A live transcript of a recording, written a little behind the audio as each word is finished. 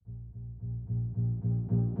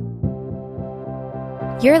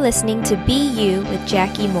You're listening to Be You with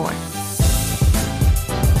Jackie Moore.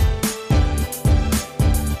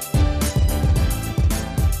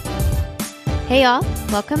 Hey y'all,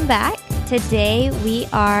 welcome back. Today we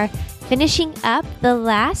are finishing up the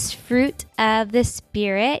last fruit of the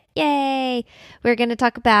Spirit. Yay! We're going to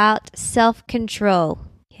talk about self-control.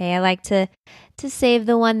 Okay, I like to save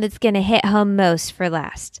the one that's going to hit home most for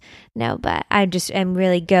last. No, but I'm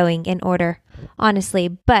really going in order, honestly.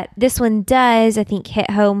 But this one does, I think, hit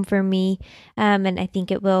home for me, and I think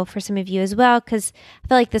it will for some of you as well, because I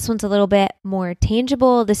feel like this one's a little bit more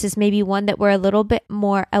tangible. This is maybe one that we're a little bit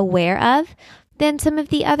more aware of than some of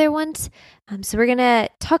the other ones. So we're going to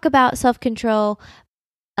talk about self-control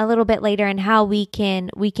a little bit later and how we can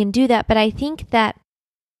do that. But I think that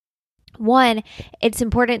one, it's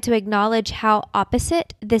important to acknowledge how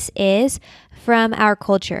opposite this is from our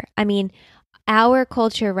culture. I mean, our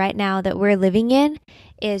culture right now that we're living in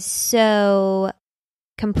is so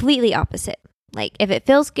completely opposite. Like, if it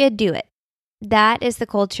feels good, do it. That is the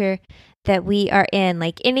culture that we are in.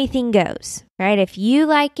 Like, anything goes, right? If you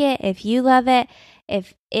like it, if you love it,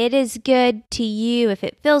 if it is good to you, if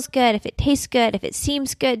it feels good, if it tastes good, if it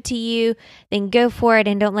seems good to you, then go for it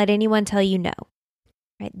and don't let anyone tell you no.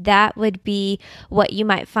 Right? That would be what you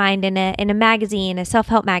might find in a magazine, a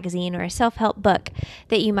self-help magazine, or a self-help book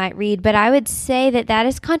that you might read. But I would say that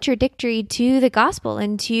is contradictory to the gospel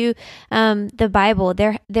and to the Bible.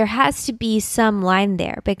 There has to be some line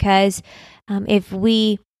there, because if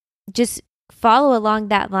we just follow along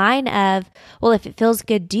that line of, well, if it feels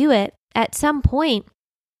good, do it, at some point,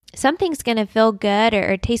 something's going to feel good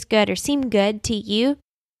or taste good or seem good to you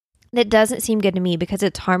that doesn't seem good to me because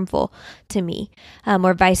it's harmful to me,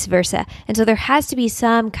 or vice versa. And so there has to be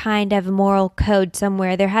some kind of moral code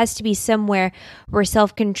somewhere. There has to be somewhere where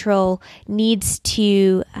self-control needs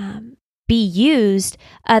to be used.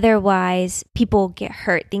 Otherwise, people get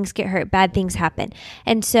hurt, things get hurt, bad things happen.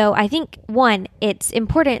 And so I think, one, it's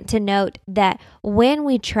important to note that when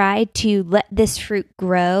we try to let this fruit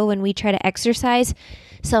grow, when we try to exercise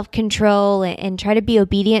self-control and try to be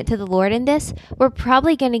obedient to the Lord in this, we're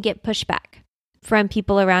probably going to get pushback from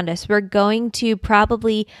people around us. We're going to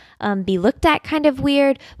probably be looked at kind of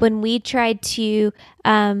weird when we try to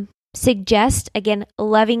suggest, again,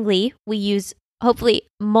 lovingly, we use hopefully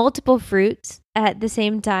multiple fruits at the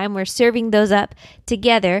same time. We're serving those up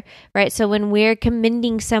together, right? So when we're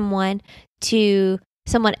commending someone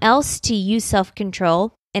else to use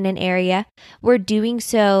self-control in an area, we're doing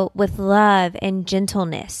so with love and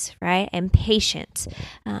gentleness, right? And patience.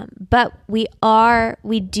 But we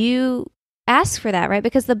do ask for that, right?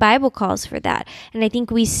 Because the Bible calls for that. And I think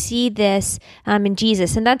we see this in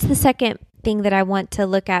Jesus. And that's the second thing that I want to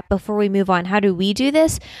look at before we move on. How do we do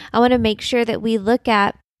this? I want to make sure that we look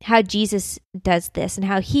at how Jesus does this and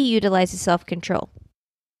how he utilizes self-control.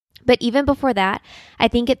 But even before that, I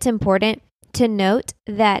think it's important to note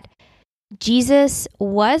that Jesus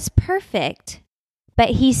was perfect, but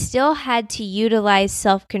he still had to utilize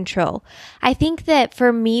self-control. I think that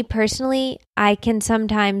for me personally, I can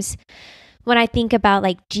sometimes, when I think about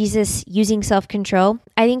like Jesus using self-control,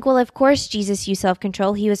 I think, well, of course Jesus used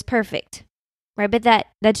self-control. He was perfect, right? But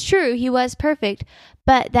that's true. He was perfect,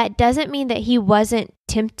 but that doesn't mean that he wasn't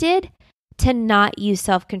tempted to not use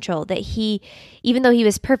self-control, that even though he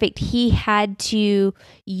was perfect, he had to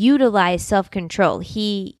utilize self-control.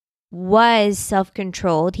 He was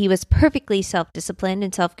self-controlled. He was perfectly self-disciplined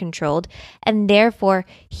and self-controlled, and therefore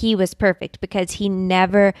he was perfect because he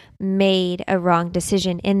never made a wrong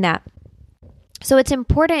decision in that. So it's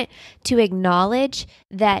important to acknowledge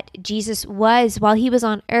that Jesus was, while he was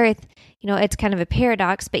on earth, it's kind of a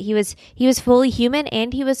paradox, but he was fully human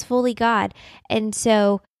and he was fully God. And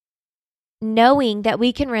so knowing that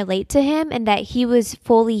we can relate to him and that he was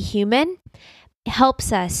fully human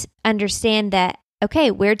helps us understand that,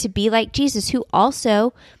 okay, we're to be like Jesus, who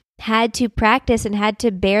also had to practice and had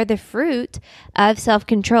to bear the fruit of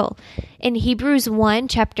self-control. In Hebrews 1,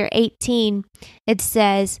 chapter 18, it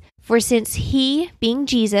says, "For since he, being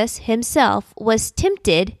Jesus himself, was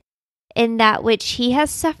tempted in that which he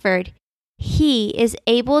has suffered, he is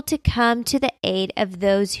able to come to the aid of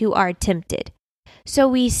those who are tempted." So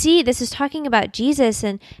we see this is talking about Jesus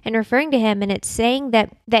and referring to him, and it's saying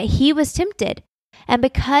that he was tempted. And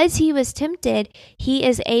because he was tempted, he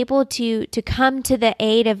is able to come to the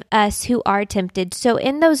aid of us who are tempted. So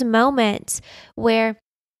in those moments where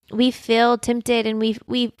we feel tempted and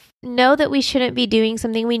we know that we shouldn't be doing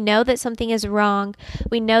something, we know that something is wrong,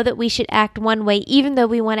 we know that we should act one way, even though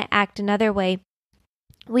we want to act another way,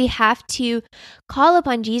 we have to call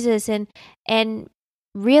upon Jesus and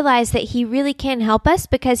realize that he really can help us,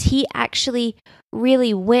 because he actually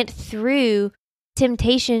really went through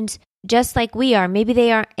temptations just like we are. Maybe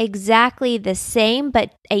they aren't exactly the same,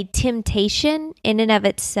 but a temptation in and of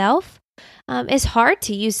itself is hard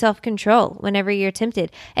to use self-control whenever you're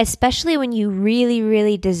tempted, especially when you really,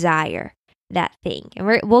 really desire that thing.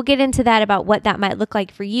 And we'll get into that about what that might look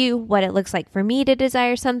like for you, what it looks like for me to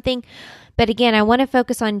desire something. But again, I want to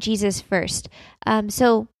focus on Jesus first.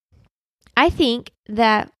 So I think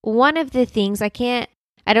that one of the things I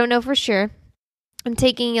don't know for sure. I'm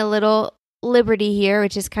taking a little liberty here,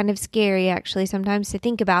 which is kind of scary actually sometimes to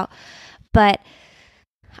think about. But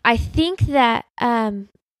I think that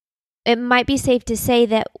it might be safe to say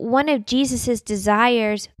that one of Jesus's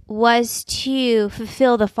desires was to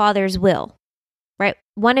fulfill the Father's will, right?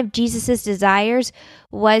 One of Jesus's desires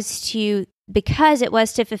was because it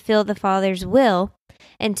was to fulfill the Father's will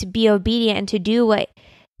and to be obedient and to do what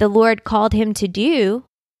the Lord called him to do,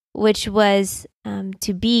 which was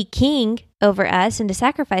to be king over us and to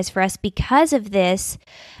sacrifice for us. Because of this,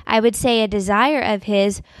 I would say a desire of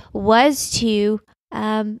his was to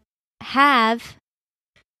have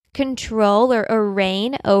control or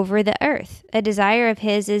reign over the earth. A desire of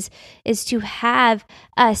his is to have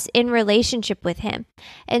us in relationship with him.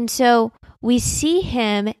 And so we see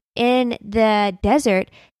him in the desert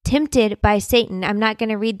tempted by Satan. I'm not going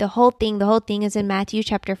to read the whole thing. The whole thing is in Matthew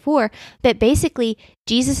chapter 4. But basically,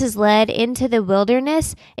 Jesus is led into the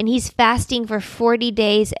wilderness and he's fasting for 40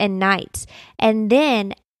 days and nights. And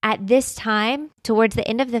then at this time, towards the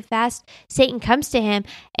end of the fast, Satan comes to him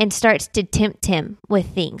and starts to tempt him with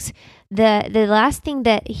things. The last thing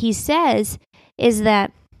that he says is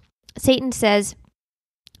that Satan says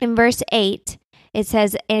in verse 8, it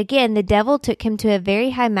says, again, the devil took him to a very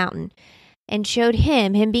high mountain and showed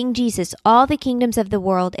him being Jesus, all the kingdoms of the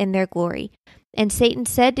world and their glory. And Satan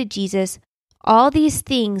said to Jesus, all these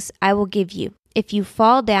things I will give you if you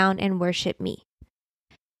fall down and worship me.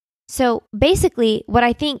 So basically, what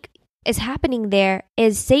I think is happening there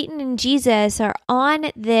is Satan and Jesus are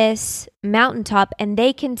on this mountaintop and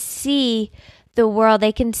they can see the world.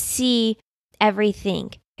 They can see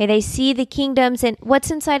everything. Okay, they see the kingdoms, and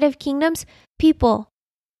what's inside of kingdoms? People,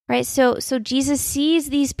 right? So Jesus sees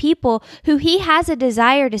these people who he has a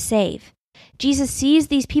desire to save. Jesus sees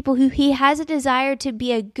these people who he has a desire to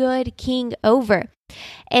be a good king over.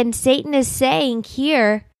 And Satan is saying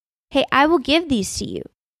here, hey, I will give these to you.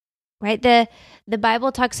 Right? The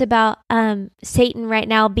Bible talks about Satan right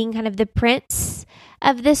now being kind of the prince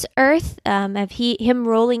of this earth, of him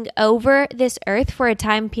ruling over this earth for a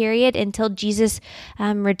time period until Jesus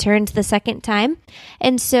returns the second time.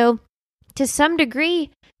 And so to some degree,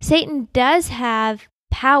 Satan does have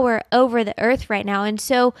power over the earth right now. And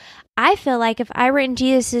so I feel like if I were in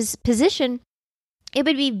Jesus's position, it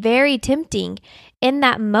would be very tempting in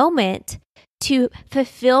that moment to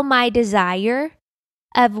fulfill my desire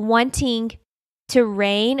of wanting to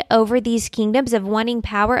reign over these kingdoms, of wanting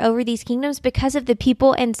power over these kingdoms because of the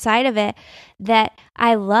people inside of it that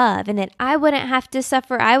I love, and that I wouldn't have to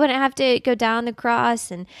suffer. I wouldn't have to go down the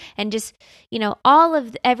cross and just, all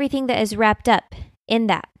of everything that is wrapped up in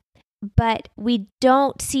that. But we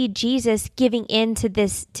don't see Jesus giving in to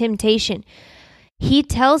this temptation. He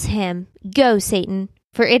tells him, go, Satan,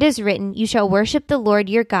 for it is written, you shall worship the Lord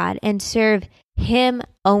your God and serve him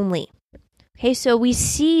only. Okay, so we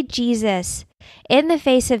see Jesus in the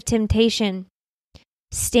face of temptation,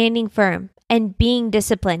 standing firm and being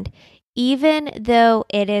disciplined, even though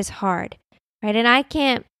it is hard, right? And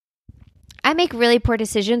I make really poor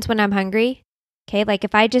decisions when I'm hungry. Okay, like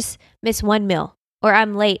if I just miss one meal or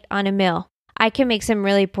I'm late on a meal, I can make some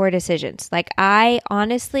really poor decisions. Like I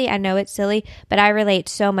know it's silly, but I relate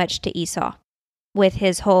so much to Esau with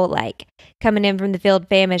his whole coming in from the field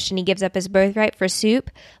famished and he gives up his birthright for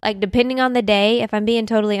soup. Like depending on the day, if I'm being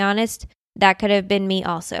totally honest, that could have been me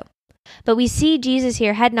also. But we see Jesus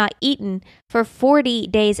here had not eaten for 40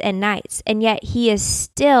 days and nights, and yet he is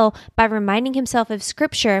still, by reminding himself of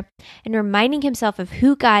Scripture and reminding himself of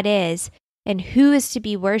who God is and who is to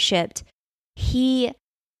be worshipped, he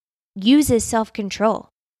uses self-control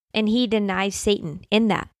and he denies Satan in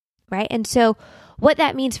that, right? And so what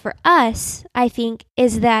that means for us, I think,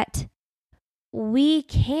 is that we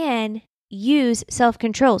can use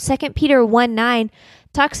self-control. 2 Peter 1:9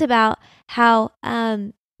 talks about how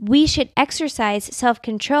we should exercise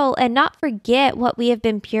self-control and not forget what we have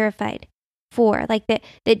been purified for. Like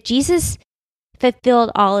that Jesus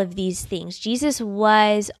fulfilled all of these things. Jesus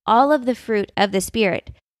was all of the fruit of the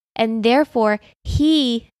Spirit. And therefore,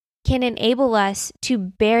 he can enable us to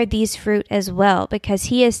bear these fruit as well because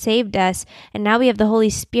he has saved us and now we have the Holy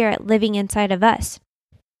Spirit living inside of us.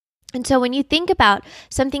 And so when you think about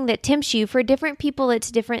something that tempts you, for different people,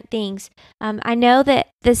 it's different things. I know that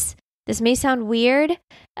this This may sound weird,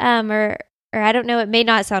 or I don't know, it may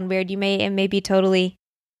not sound weird. You may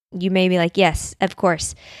be like, yes, of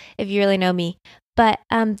course, if you really know me. But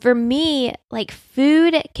for me, like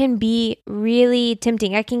food can be really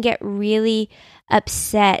tempting. I can get really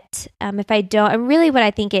upset if I don't. And really what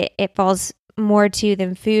I think it falls more to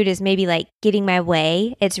than food is maybe like getting my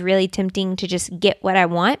way. It's really tempting to just get what I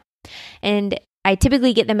want. And I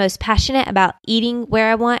typically get the most passionate about eating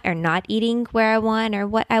where I want or not eating where I want or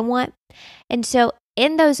what I want. And so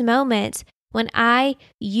in those moments, when I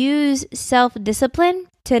use self-discipline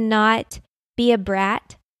to not be a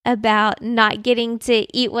brat about not getting to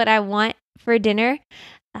eat what I want for dinner,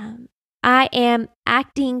 I am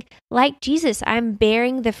acting like Jesus. I'm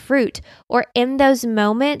bearing the fruit. Or in those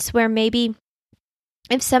moments where maybe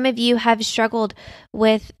if some of you have struggled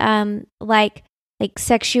with like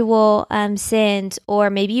sexual sins, or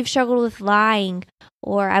maybe you've struggled with lying,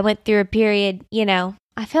 or I went through a period,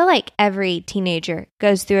 I feel like every teenager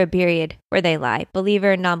goes through a period where they lie,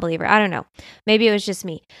 believer and non-believer. I don't know. Maybe it was just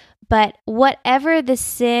me. But whatever the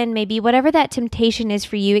sin may be, whatever that temptation is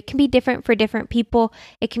for you, it can be different for different people.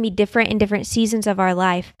 It can be different in different seasons of our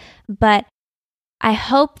life. But I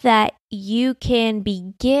hope that you can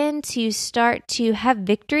begin to start to have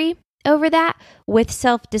victory over that with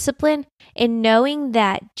self-discipline, and knowing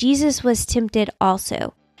that Jesus was tempted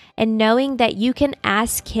also, and knowing that you can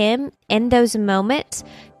ask him in those moments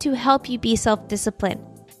to help you be self-disciplined.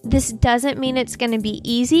 This doesn't mean it's going to be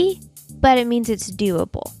easy, but it means it's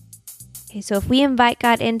doable. Okay, so if we invite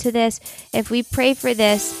God into this, if we pray for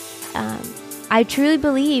this, I truly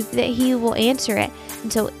believe that he will answer it.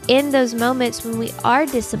 And so in those moments when we are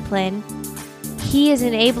disciplined, he is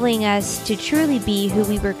enabling us to truly be who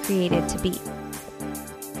we were created to be.